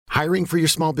Hiring for your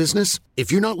small business?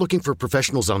 If you're not looking for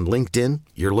professionals on LinkedIn,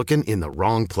 you're looking in the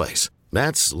wrong place.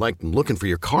 That's like looking for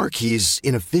your car keys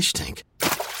in a fish tank.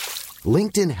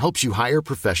 LinkedIn helps you hire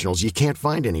professionals you can't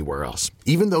find anywhere else,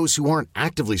 even those who aren't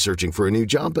actively searching for a new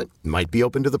job but might be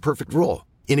open to the perfect role.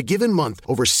 In a given month,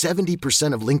 over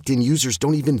 70% of LinkedIn users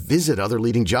don't even visit other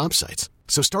leading job sites.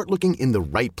 So start looking in the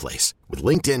right place. With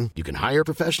LinkedIn, you can hire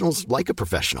professionals like a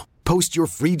professional. Post your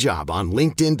free job on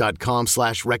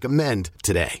linkedin.com/recommend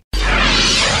today.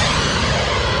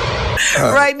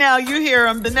 Right now, you hear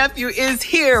him. The nephew is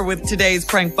here with today's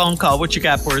prank phone call. What you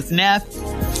got for us, Neff?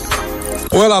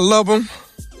 Well, I love them.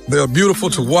 They're beautiful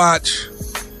to watch.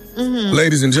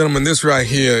 Ladies and gentlemen, this right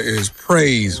here is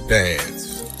Praise Dance.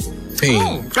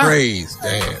 Team, praise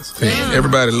dance. Team.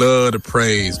 Everybody love the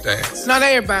praise dance. Not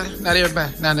everybody. Not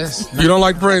this. You don't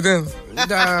like praise dance?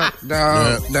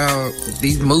 No.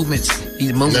 These movements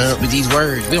with these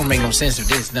words, we don't make no sense of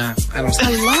this. Nah, I don't. I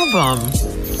love them.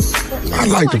 I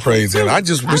like the praise dance. I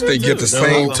just wish they get the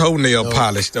same toenail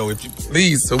polish, though, if you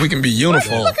please, so we can be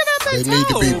uniform. They need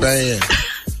to be banned.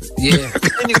 Yeah.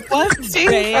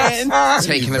 Band.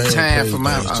 Taking up time for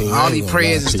my all these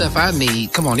prayers and stuff I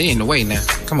need. Come on, they in the way now.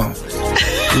 Come on.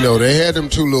 You know, they had them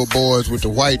two little boys with the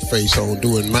white face on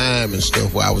doing mime and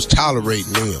stuff where I was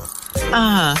tolerating them.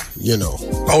 You know.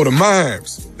 Oh, the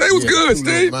mimes. They was good,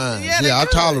 Steve. Yeah, I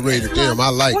tolerated them. I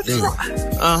liked them.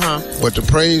 But the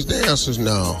praise dancers,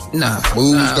 no.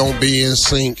 Moves don't be in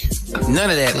sync. None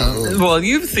of that. Well,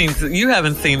 you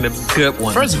haven't seen the good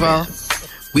ones. First of all,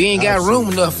 we ain't got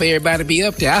room enough for everybody to be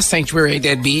up there. Our sanctuary ain't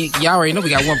that big. Y'all already know we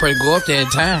got one person to go up there at a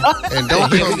time. And don't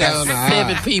come down the aisle.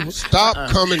 7 people. Stop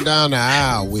coming down the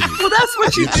aisle with it. Well, that's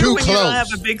what you do when close. you don't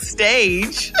have a big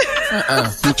stage.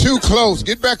 You're too close.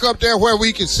 Get back up there where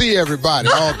we can see everybody.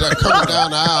 All that coming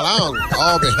down the aisle.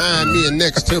 All behind me and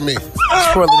next to me.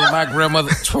 Twirling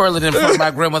in front of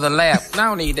my grandmother's lap. I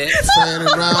don't need that. Standing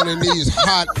around in these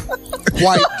hot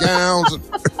white gowns,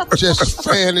 just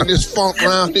fanning this funk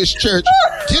around this church.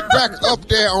 Get back up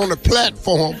there on the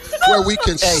platform where we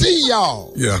can see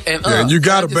y'all. Yeah, and you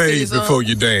got to bathe before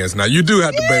you dance. Now, you do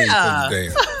have to bathe before you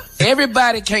dance.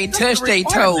 Everybody can't touch their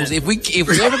toes. If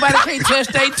everybody can't touch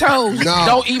their toes,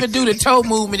 don't even do the toe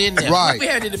movement in there. Right. We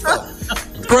had it before.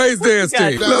 Praise dance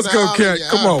team. Let's go, Cat.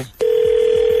 Come on.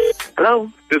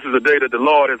 Hello? This is the day that the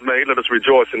Lord has made. Let us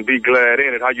rejoice and be glad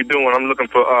in it. How you doing? I'm looking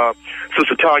for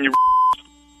Sister Tanya.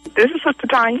 This is Sister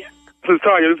Tanya. Sister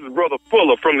Tanya, this is Brother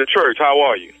Fuller from the church. How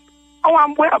are you? Oh,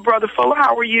 I'm well, Brother Fuller.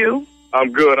 How are you?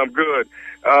 I'm good. We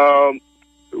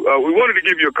wanted to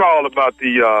give you a call about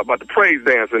the praise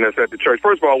dancing that's at the church.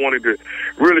 First of all, I wanted to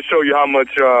really show you how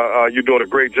much you're doing a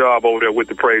great job over there with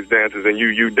the praise dances, and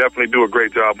you definitely do a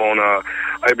great job on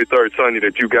every third Sunday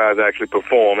that you guys actually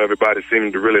perform. Everybody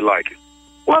seems to really like it.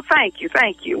 Well, thank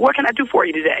you. What can I do for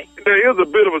you today? There is a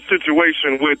bit of a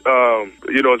situation with,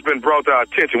 it's been brought to our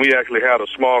attention. We actually had a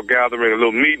small gathering, a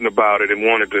little meeting about it, and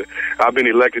I've been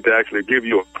elected to actually give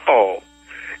you a call.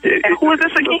 And who is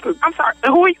this again? I'm sorry.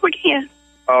 Who are you again?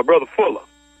 Brother Fuller.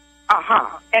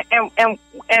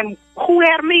 And who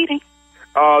had a meeting?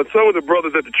 Some of the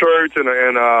brothers at the church and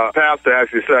pastor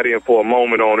actually sat in for a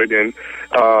moment on it, and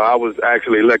I was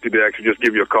actually elected to actually just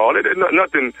give you a call. It's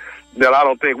nothing that I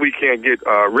don't think we can't get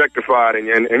rectified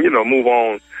and move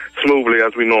on smoothly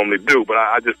as we normally do. But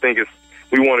I just think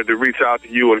we wanted to reach out to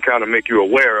you and kind of make you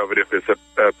aware of it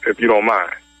if you don't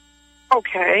mind.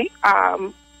 Okay.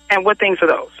 And what things are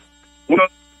those? Well,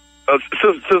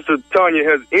 Sister Tanya,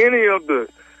 has any of the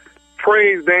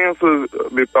praise dancers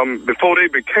before they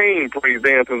became praise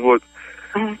dancers was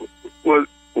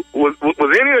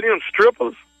any of them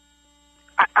strippers?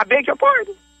 I beg your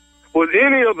pardon? Was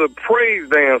any of the praise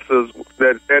dancers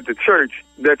that at the church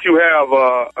that you have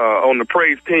on the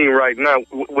praise team right now,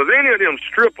 was any of them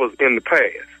strippers in the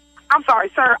past? I'm sorry,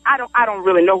 sir. I don't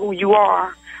really know who you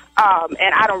are,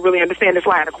 and I don't really understand this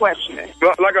line of questioning.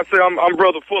 Like I said, I'm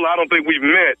Brother Fuller. I don't think we've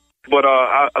met, but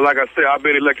like I said, I've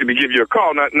been elected to give you a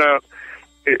call. Now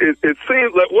it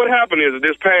seems like what happened is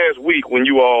this past week when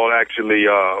you all actually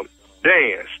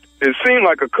danced, it seemed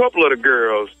like a couple of the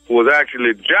girls was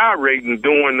actually gyrating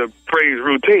during the praise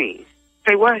routine.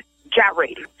 Say what?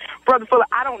 Gyrating. Brother Fuller,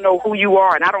 I don't know who you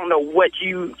are, and I don't know what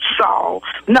you saw.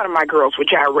 None of my girls were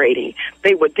gyrating.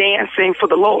 They were dancing for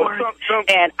the Lord.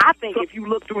 And I think if you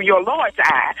look through your Lord's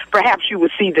eye, perhaps you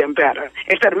would see them better,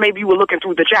 instead of maybe you were looking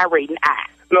through the gyrating eye.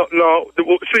 No.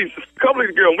 See, a couple of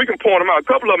the girls, we can point them out. A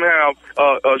couple of them have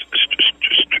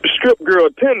strip girl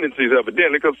tendencies,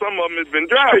 evidently, because some of them has been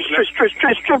driving.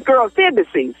 Strip girl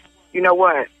tendencies. You know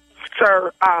what?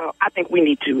 Sir, I think we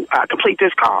need to complete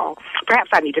this call. Perhaps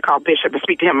I need to call Bishop and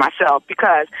speak to him myself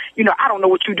because, I don't know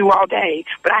what you do all day,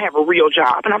 but I have a real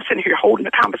job. And I'm sitting here holding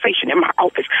a conversation in my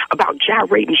office about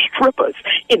gyrating strippers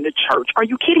in the church. Are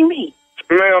you kidding me?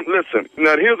 Ma'am, listen.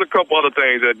 Now, here's a couple other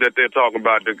things that they're talking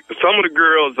about. Some of the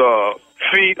girls'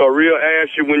 feet are real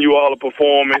ashy when you all are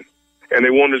performing, and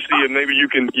they want to see if maybe you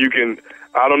can.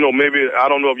 I don't know. Maybe I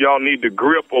don't know if y'all need the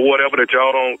grip or whatever that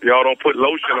y'all don't put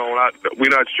lotion on. We're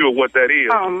not sure what that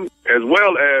is. As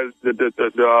well as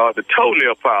the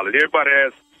toenail polish. Everybody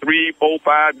has 3, 4,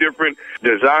 5 different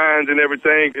designs and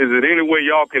everything. Is it any way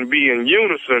y'all can be in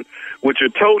unison with your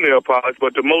toenail polish?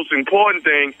 But the most important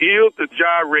thing is the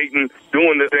gyrating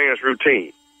doing the dance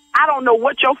routine. I don't know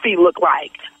what your feet look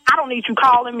like. I don't need you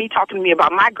calling me, talking to me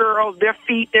about my girls, their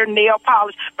feet, their nail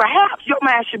polish. Perhaps your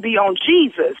mind should be on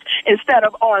Jesus instead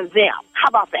of on them. How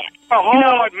about that?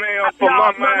 Man, for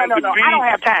my mind to be. I don't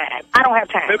have time. I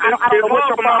don't know what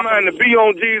your for my mind to be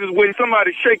on Jesus when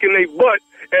somebody's shaking their butt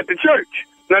at the church.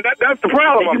 Now, that's the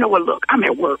problem. You know what? Look, I'm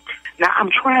at work. Now, I'm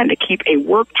trying to keep a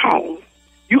work tone.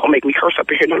 You're going to make me curse up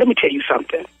in here. Now, let me tell you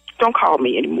something. Don't call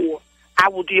me anymore. I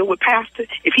will deal with Pastor.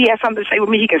 If he has something to say with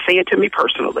me, he can say it to me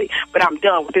personally. But I'm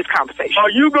done with this conversation.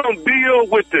 Are you going to deal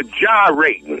with the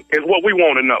gyrating is what we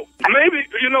want to know. Maybe,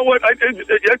 you know what,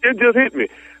 it just hit me.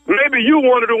 Maybe you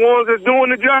one of the ones that's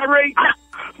doing the gyrating.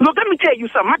 Look, let me tell you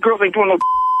something. My girls ain't doing no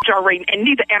gyrating, and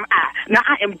neither am I. Now,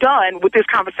 I am done with this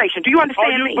conversation. Do you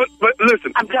understand me? But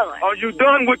listen. I'm done. Are you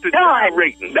done with the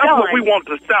gyrating? That's what we want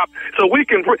to stop so we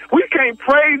can we can't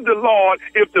praise the Lord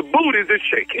if the booties is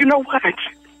shaking. You know what?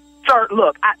 Sir,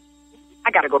 look,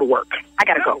 I got to go to work. I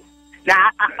got to go.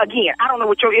 Now, again, I don't know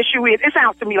what your issue is. It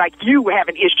sounds to me like you have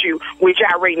an issue with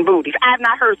gyrating booties. I have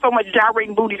not heard so much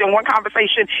gyrating booties in one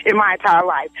conversation in my entire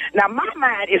life. Now, my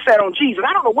mind is set on Jesus.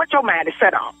 I don't know what your mind is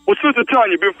set on. Well, Sister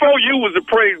Tanya, before you was a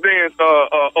praise dance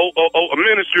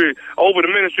ministry, over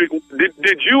the ministry,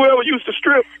 did you ever used to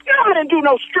strip? You know, I didn't do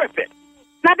no stripping.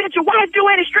 Now, did your wife do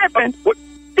any stripping?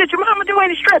 Did your mama do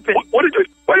any stripping? What did you?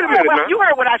 Wait a minute, man. You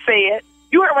heard what I said.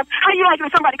 You heard what? How you like if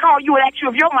somebody called you and asked you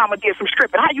if your mama did some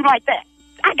stripping? How you like that?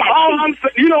 I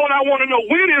got you know what I want to know?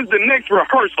 When is the next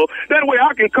rehearsal? That way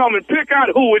I can come and pick out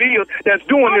who it is that's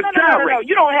doing this gyrating. No.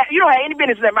 You don't have any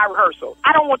business at my rehearsal.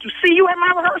 I don't want to see you at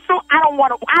my rehearsal. I don't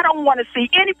want to see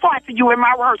any parts of you in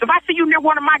my rehearsal. If I see you near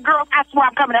one of my girls, I swear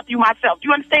I'm coming after you myself. Do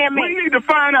you understand me? We need to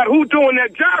find out who's doing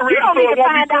that gyrating. You don't need to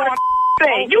find out.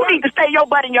 You need to stay your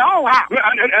butt in your own house.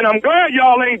 And I'm glad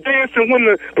y'all ain't dancing when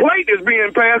the plate is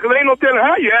being passed, because ain't no telling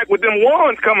how you act with them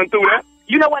wands coming through that.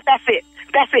 You know what? That's it.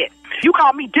 You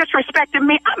call me disrespecting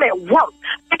me. I'm at work.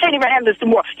 I can't even handle this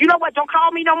anymore. You know what? Don't call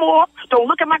me no more. Don't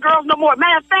look at my girls no more.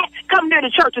 Matter of fact, come near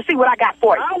the church and see what I got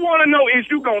for you. I want to know, is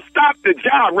you going to stop the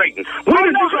gyrating? When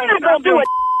is you going to stop do it?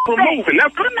 From moving?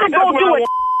 I'm not going to do it.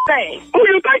 Thing. Who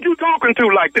you think you talking to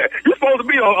like that? You're supposed to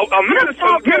be a minister.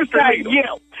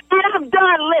 I'm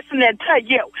done listening to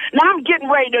you. Now I'm getting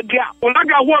ready to go. Well, I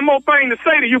got one more thing to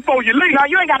say to you before you leave. No,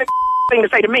 you ain't got a thing to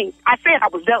say to me. I said I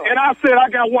was done. And I said I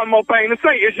got one more thing to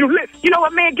say. Is you listen? You know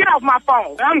what, man? Get off my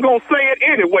phone. I'm going to say it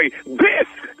anyway. This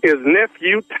is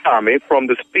Nephew Tommy from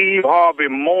the Steve Harvey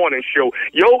Morning Show.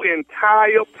 Your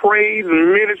entire praise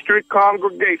ministry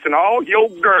congregation, all your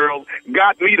girls,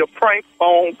 got me to prank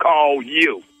phone call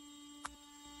you.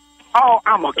 Oh,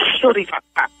 I'm a shitty.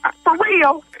 For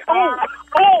real?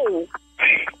 Oh,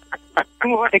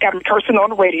 they got me cursing on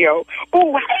the radio.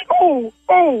 Oh,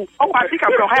 I think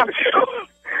I'm going to have it.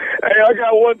 Hey, I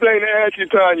got one thing to ask you,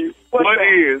 Tanya. What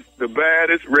is the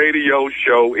baddest radio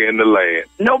show in the land?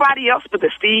 Nobody else but the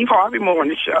Steve Harvey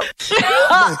Morning Show.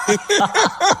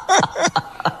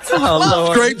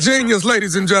 Straight genius,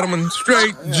 ladies and gentlemen.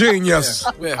 Straight genius.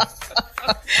 Yeah.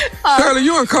 Shirley,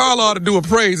 you and Carl ought to do a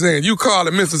praise dance. You, Carl,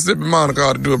 and Mississippi Monica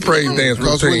ought to do a praise dance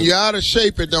routine. Because when you're out of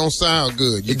shape, it don't sound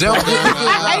good. You don't.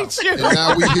 I hate you. And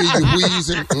now we hear you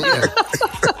wheezing.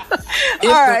 All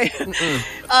right.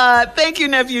 Thank you,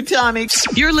 Nephew Tommy.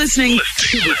 You're listening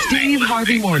to the Steve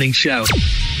Harvey Morning Show.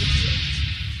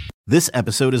 This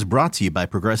episode is brought to you by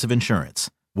Progressive Insurance.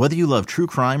 Whether you love true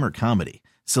crime or comedy,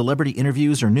 celebrity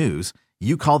interviews or news,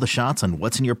 you call the shots on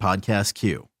what's in your podcast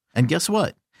queue. And guess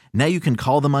what? Now you can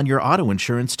call them on your auto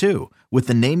insurance too with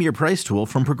the Name Your Price tool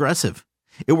from Progressive.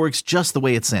 It works just the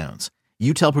way it sounds.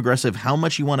 You tell Progressive how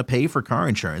much you want to pay for car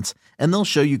insurance, and they'll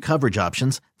show you coverage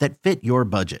options that fit your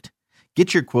budget.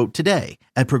 Get your quote today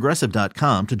at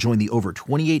Progressive.com to join the over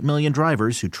 28 million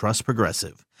drivers who trust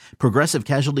Progressive. Progressive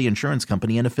Casualty Insurance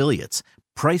Company and Affiliates.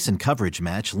 Price and coverage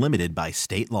match limited by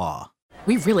state law.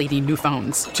 We really need new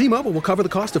phones. T-Mobile will cover the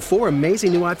cost of 4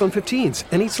 amazing new iPhone 15s,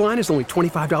 and each line is only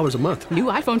 $25 a month. New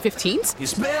iPhone 15s?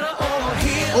 It's better over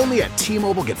here. Only at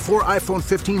T-Mobile, get 4 iPhone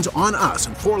 15s on us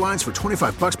and 4 lines for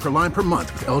 $25 per line per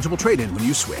month with eligible trade-in when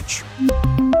you switch.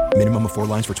 Minimum of 4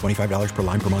 lines for $25 per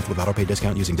line per month with autopay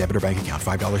discount using debit or bank account.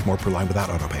 $5 more per line without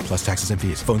autopay, plus taxes and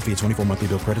fees. Phone fee at 24 monthly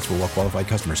bill credits for well-qualified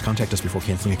customers. Contact us before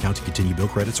canceling account to continue bill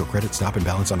credits or credit stop and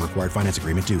balance on required finance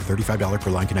agreement due. $35 per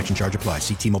line connection charge applies.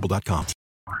 See T-Mobile.com.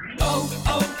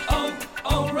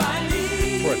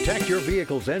 O'Reilly. Protect your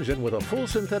vehicle's engine with a full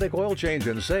synthetic oil change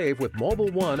and save with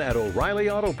Mobil 1 at O'Reilly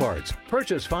Auto Parts.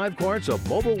 Purchase 5 quarts of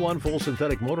Mobil 1 full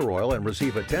synthetic motor oil and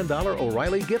receive a $10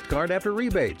 O'Reilly gift card after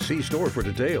rebate. See store for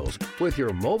details. With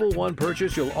your Mobil 1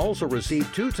 purchase, you'll also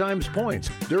receive 2 times points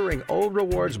during O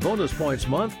Rewards Bonus Points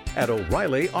Month at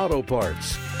O'Reilly Auto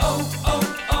Parts.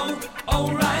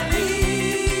 O'Reilly.